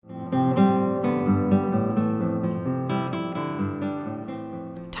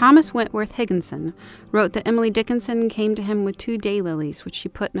Thomas Wentworth Higginson wrote that Emily Dickinson came to him with 2 daylilies, which she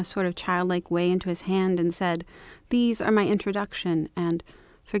put in a sort of childlike way into his hand and said, "These are my introduction, and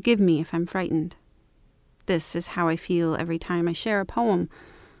forgive me if I'm frightened." This is how I feel every time I share a poem.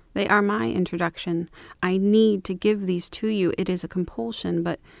 They are my introduction. I need to give these to you. It is a compulsion,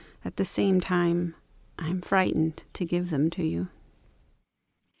 but at the same time, I'm frightened to give them to you.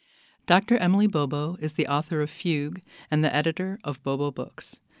 Dr. Emily Bobo is the author of Fugue and the editor of Bobo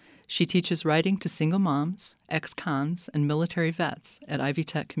Books. She teaches writing to single moms, ex-cons, and military vets at Ivy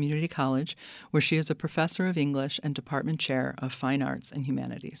Tech Community College, where she is a professor of English and department chair of Fine Arts and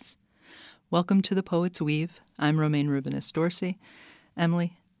Humanities. Welcome to The Poet's Weave. I'm Romaine Rubinis-Dorsey.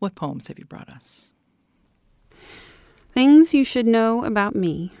 Emily, what poems have you brought us? Things you should know about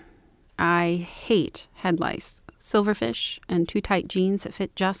me. I hate head lice, silverfish, and too tight jeans that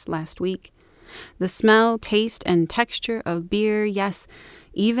fit just last week. The smell, taste, and texture of beer, yes,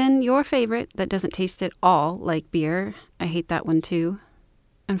 even your favorite that doesn't taste at all like beer. I hate that one too.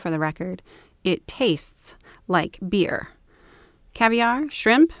 And for the record, it tastes like beer. Caviar,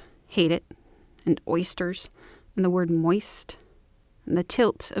 shrimp, hate it. And oysters, and the word moist, and the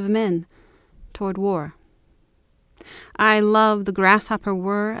tilt of men toward war. I love the grasshopper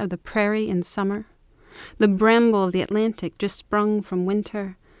whir of the prairie in summer, the bramble of the Atlantic just sprung from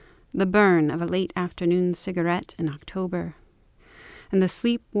winter, the burn of a late afternoon cigarette in October, and the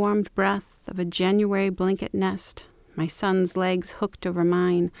sleep-warmed breath of a January blanket nest, my son's legs hooked over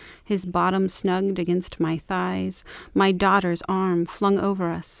mine, his bottom snugged against my thighs, my daughter's arm flung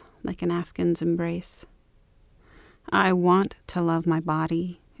over us like an Afghan's embrace. I want to love my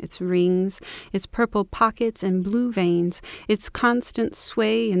body, its rings, its purple pockets and blue veins, its constant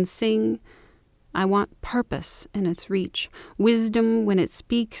sway and sing. I want purpose in its reach, wisdom when it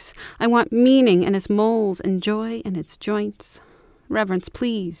speaks. I want meaning in its moles and joy in its joints. Reverence,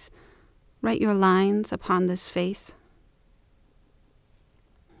 please, write your lines upon this face.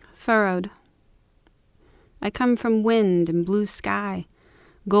 Furrowed. I come from wind and blue sky,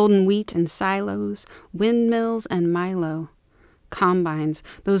 golden wheat and silos, windmills and Milo. Combines,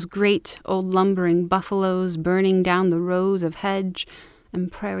 those great old lumbering buffaloes burning down the rows of hedge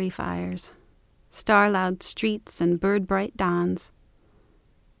and prairie fires, star-loud streets and bird-bright dawns.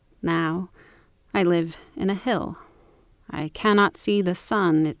 Now I live in a hill. I cannot see the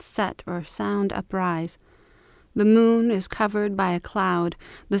sun, its set or sound uprise. The moon is covered by a cloud.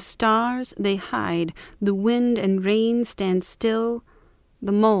 The stars, they hide. The wind and rain stand still.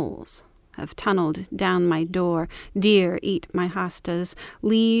 The moles have tunneled down my door. Deer eat my hostas.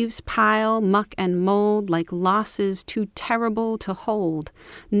 Leaves pile muck and mold like losses too terrible to hold.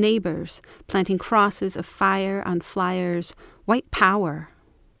 Neighbors planting crosses of fire on flyers. White power.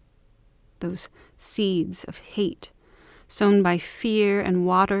 Those seeds of hate, sown by fear and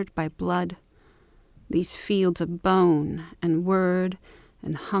watered by blood. These fields of bone and word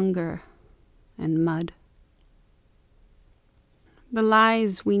and hunger and mud. The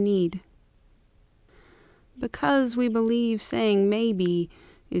lies we need. Because we believe saying maybe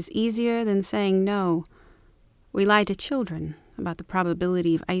is easier than saying no, we lie to children about the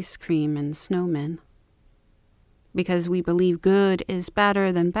probability of ice cream and snowmen. Because we believe good is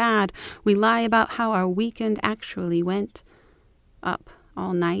better than bad, we lie about how our weekend actually went. Up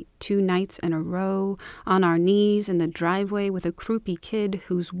all night, 2 nights in a row, on our knees in the driveway with a croupy kid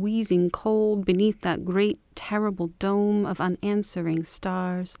who's wheezing cold beneath that great, terrible dome of unanswering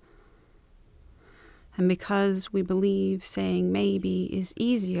stars. And because we believe saying maybe is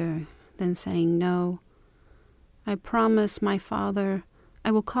easier than saying no, I promise my father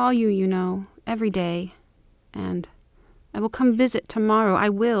I will call you, you know, every day, and I will come visit tomorrow. I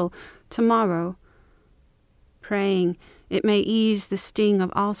will, tomorrow, praying it may ease the sting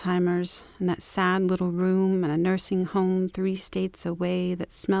of Alzheimer's in that sad little room in a nursing home 3 states away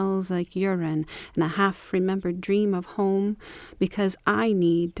that smells like urine and a half-remembered dream of home, because I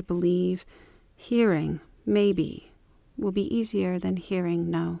need to believe hearing maybe will be easier than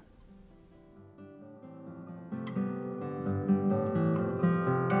hearing no.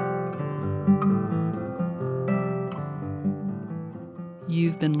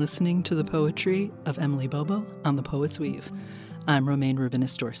 You've been listening to the poetry of Emily Bobo on The Poet's Weave. I'm Romaine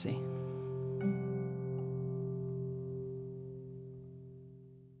Rubinis-Dorsey.